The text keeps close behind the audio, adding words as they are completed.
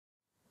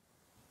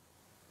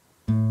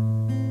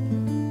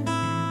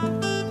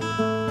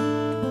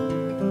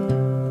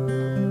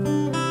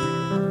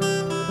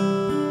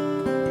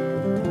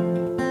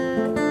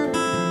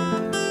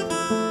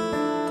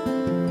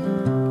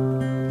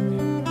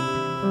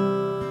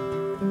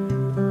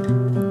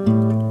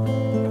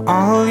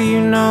All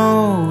you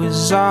know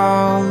is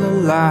all a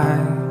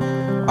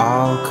lie,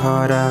 all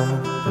caught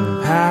up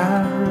in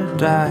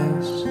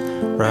paradise,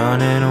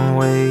 running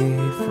away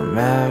from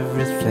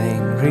everything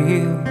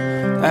real,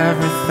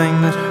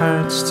 everything that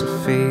hurts to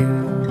feel.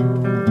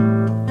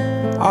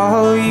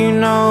 All you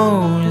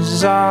know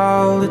is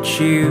all that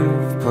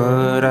you've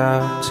put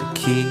up to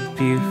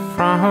keep you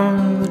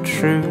from the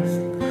truth,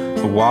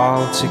 the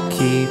wall to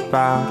keep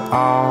out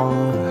all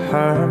the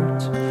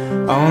hurt,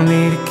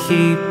 only to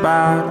keep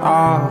out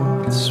all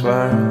it's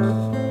worth.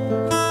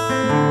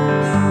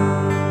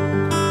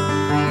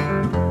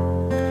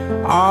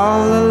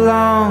 All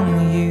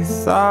along you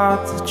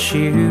thought that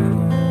you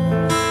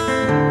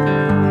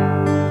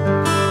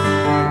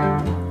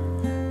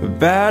were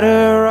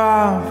better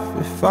off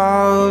if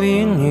all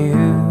you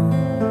knew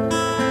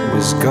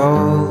was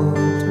gold.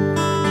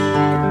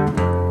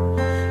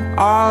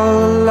 All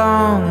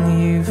along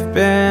you've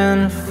been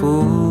a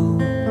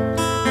fool,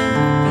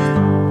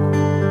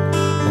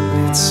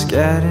 and it's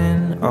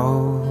getting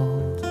old.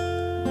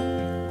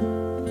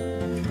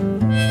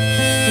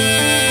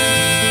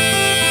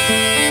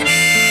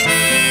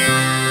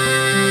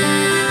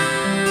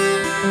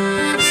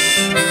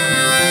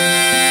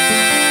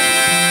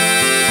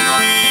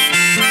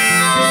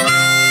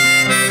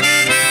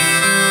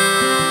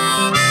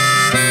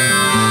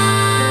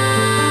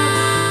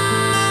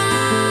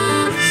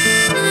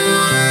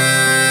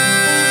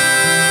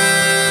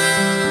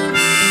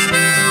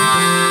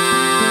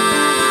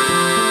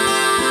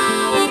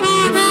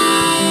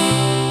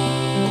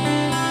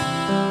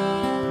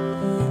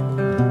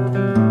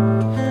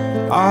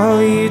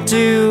 All you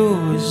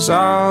do is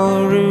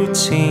all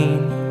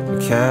routine, a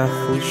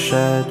careful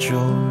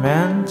schedule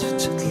meant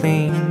to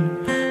clean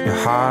your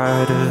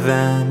heart of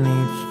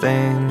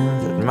anything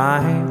that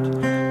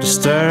might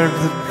disturb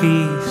the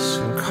peace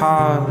and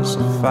cause a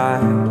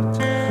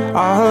fight.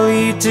 All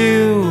you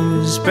do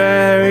is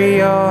bury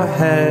your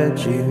head,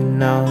 you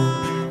know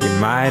you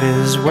might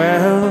as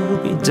well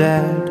be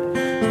dead.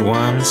 But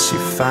once you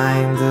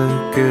find the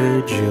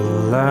good,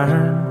 you'll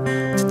learn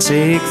to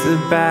take the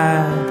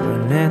bad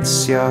when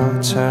it's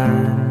your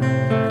turn.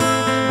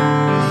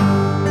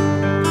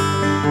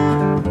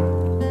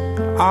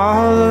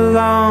 All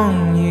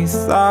along you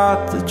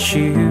thought that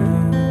you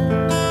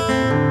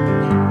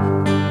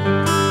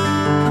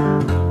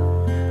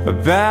were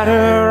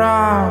better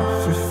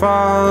off if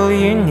all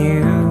you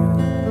knew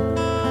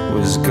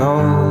was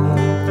gold.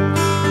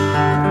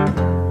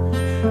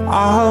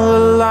 All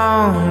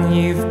along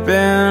you've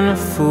been a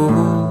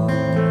fool,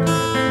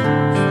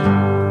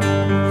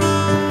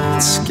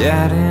 it's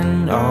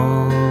getting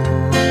old.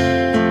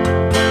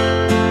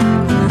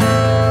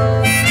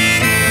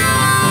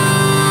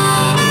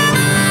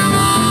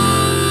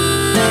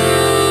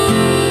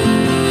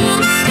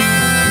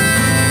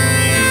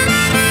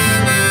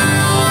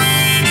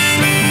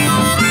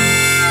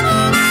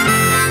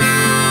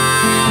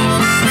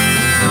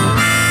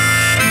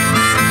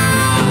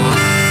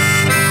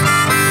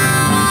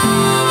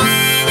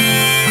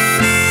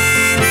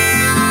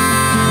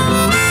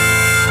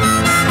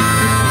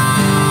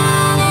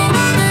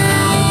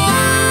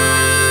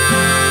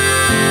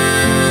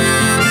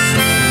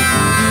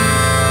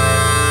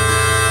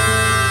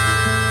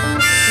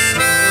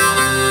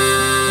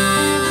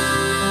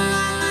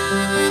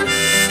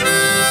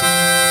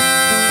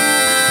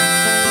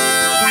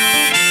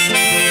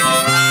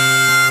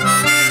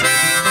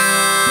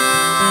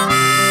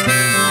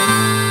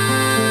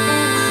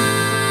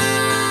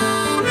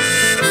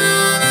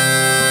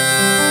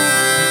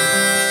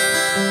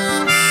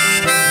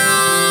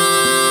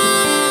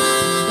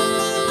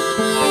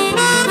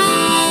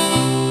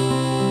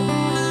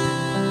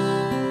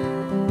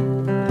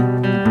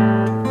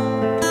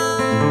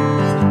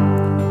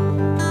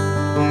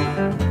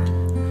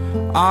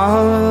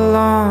 All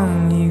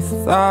along you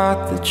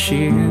thought that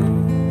you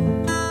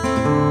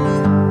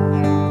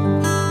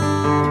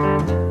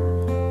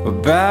were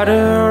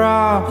better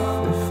off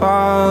if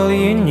all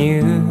you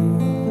knew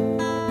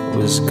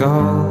was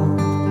gold.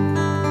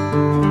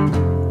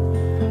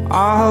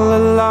 All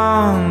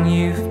along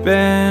you've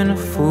been a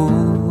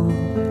fool,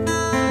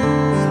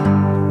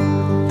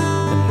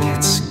 and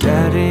it's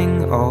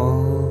getting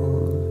old.